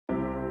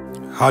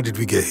How did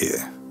we get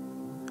here?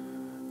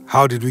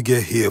 How did we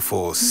get here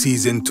for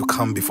season to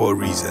come before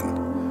reason?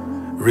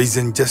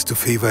 Reason just to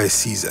favor a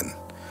season.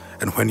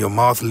 And when your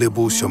mouth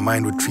labels your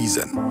mind with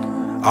treason,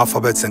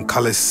 alphabets and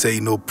colors say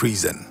no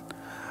prison.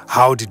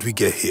 How did we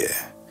get here?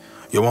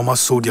 Your mama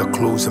sold your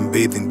clothes and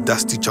bathed in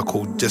dusty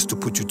charcoal just to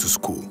put you to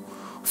school.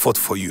 Fought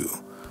for you,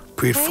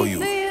 prayed for you,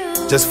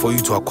 just for you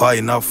to acquire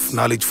enough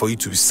knowledge for you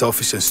to be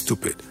selfish and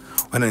stupid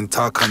when an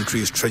entire country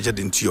is treasured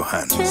into your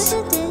hands.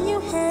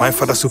 My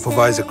father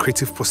supervised the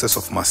creative process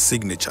of my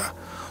signature,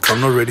 so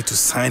I'm not ready to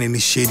sign any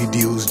shady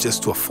deals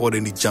just to afford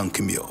any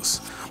junky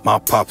meals. My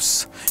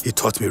pops, he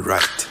taught me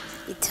right.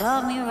 He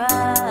taught me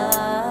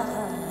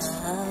right.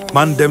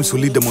 Man dems who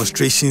lead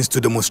demonstrations to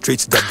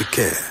demonstrate that they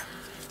care,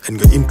 and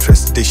your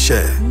interests they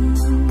share.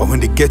 But when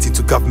they get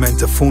into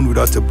government, a phone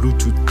without a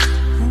Bluetooth,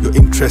 your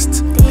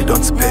interests they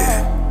don't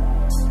spare.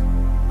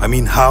 I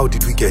mean, how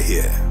did we get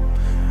here?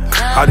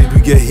 How did we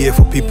get here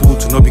for people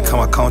to not become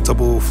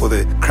accountable for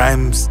the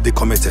crimes they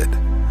committed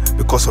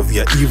because of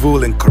their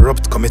evil and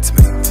corrupt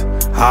commitment?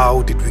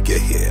 How did we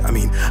get here? I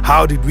mean,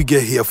 how did we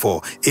get here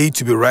for A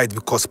to be right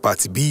because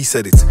Party B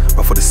said it,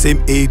 but for the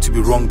same A to be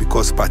wrong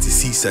because Party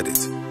C said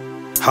it?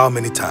 How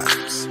many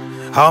times?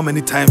 How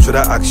many times should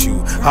I ask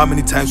you? How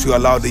many times you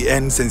allow the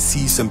N's and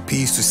C's and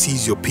P's to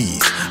seize your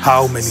P's?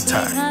 How many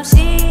times?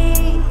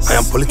 I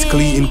am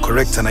politically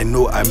incorrect and I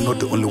know I'm not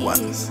the only one.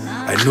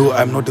 I know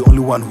I'm not the only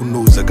one who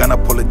knows that Ghana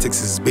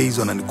politics is based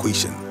on an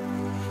equation.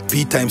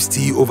 P times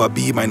T over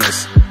B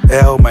minus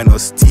L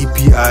minus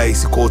TPI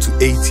is equal to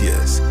 8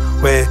 years,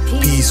 where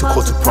P is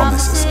equal to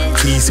promises,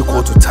 T is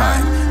equal to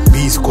time,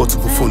 B is equal to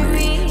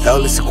buffoonery,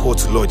 L is equal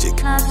to logic,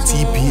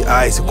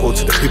 TPI is equal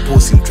to the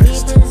people's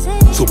interest.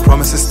 So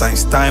promises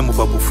times time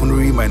over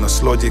buffoonery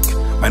minus logic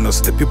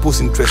minus the people's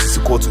interest is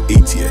equal to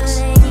 8 years.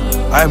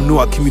 I am no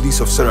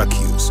Archimedes of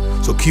Syracuse,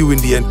 so Q in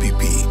the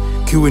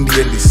NPP, Q in the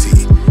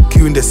NDC,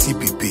 Q in the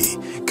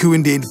CPP, Q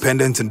in the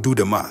independent and do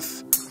the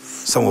math.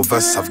 Some of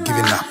us have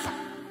given up.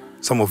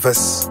 Some of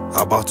us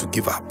are about to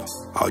give up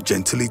our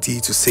gentility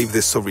to save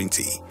their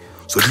sovereignty.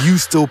 So do you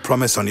still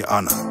promise on your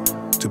honor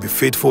to be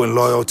faithful and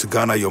loyal to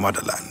Ghana, your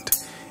motherland?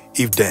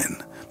 If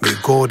then, may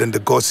God and the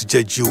gods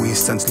judge you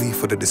instantly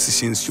for the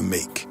decisions you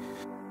make.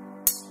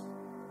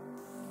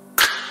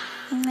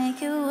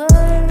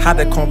 Had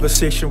a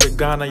conversation with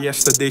Ghana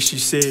yesterday, she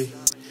said,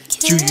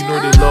 you know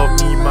they love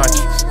me much.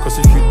 Cause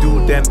if you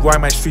do, then why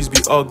my streets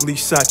be ugly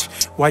such?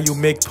 Why you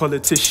make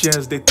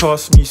politicians, they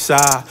toss me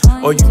sour?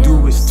 All you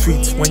do is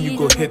tweet when you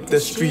go hit the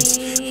streets.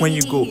 When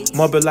you go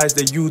mobilize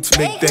the youth,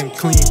 make them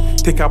clean.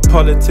 Take out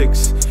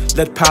politics,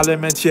 let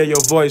parliament hear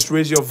your voice.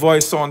 Raise your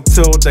voice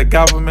until the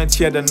government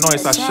hear the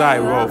noise. I shy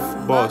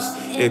rough, boss.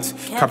 It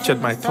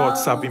captured my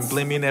thoughts. I've been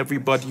blaming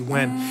everybody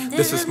when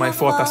this is my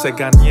fault. As a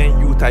Ghanaian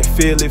youth, I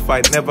fail if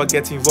I never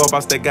get involved.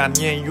 As the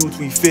Ghanaian youth,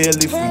 we fail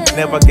if we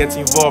never get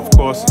involved.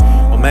 Cause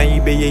oh man,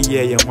 you be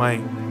yeah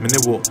wine.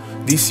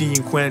 DC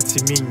in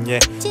Quentin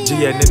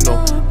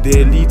GNNO.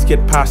 The elite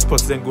get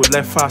passports, then go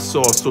left us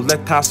all. So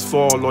let us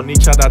fall on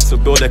each other to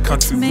build a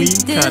country we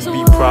can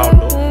be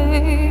proud of.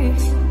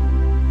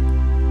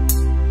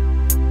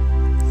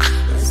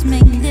 Let's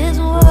make this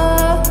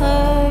work.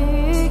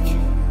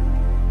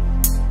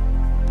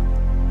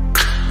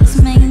 Let's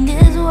make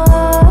this work.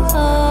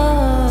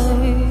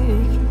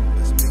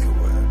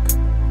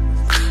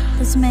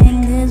 Let's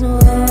make this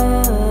work.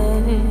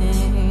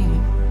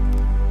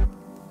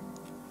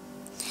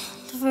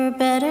 For a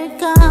better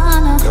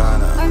Ghana,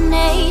 our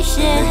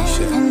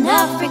nation and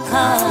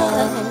Africa.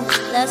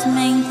 Let's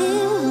make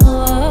this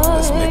work.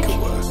 Let's make it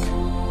work.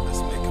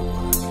 Let's make it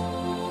work.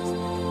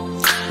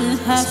 It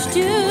has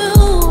to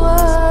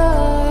work.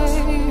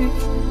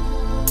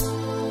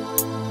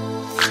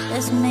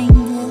 Let's make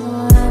this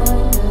work.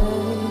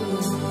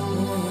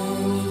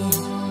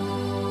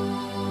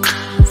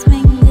 Let's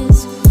make this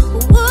work.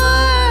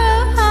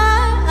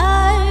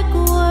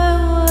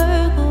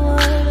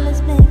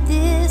 Let's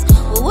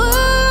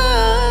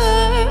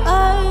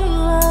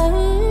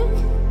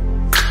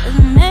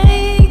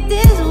make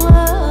this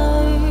work.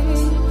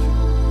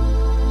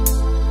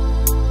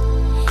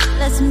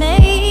 Let's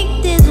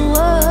make this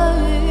work.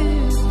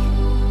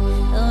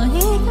 Oh,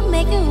 he can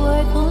make it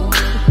work.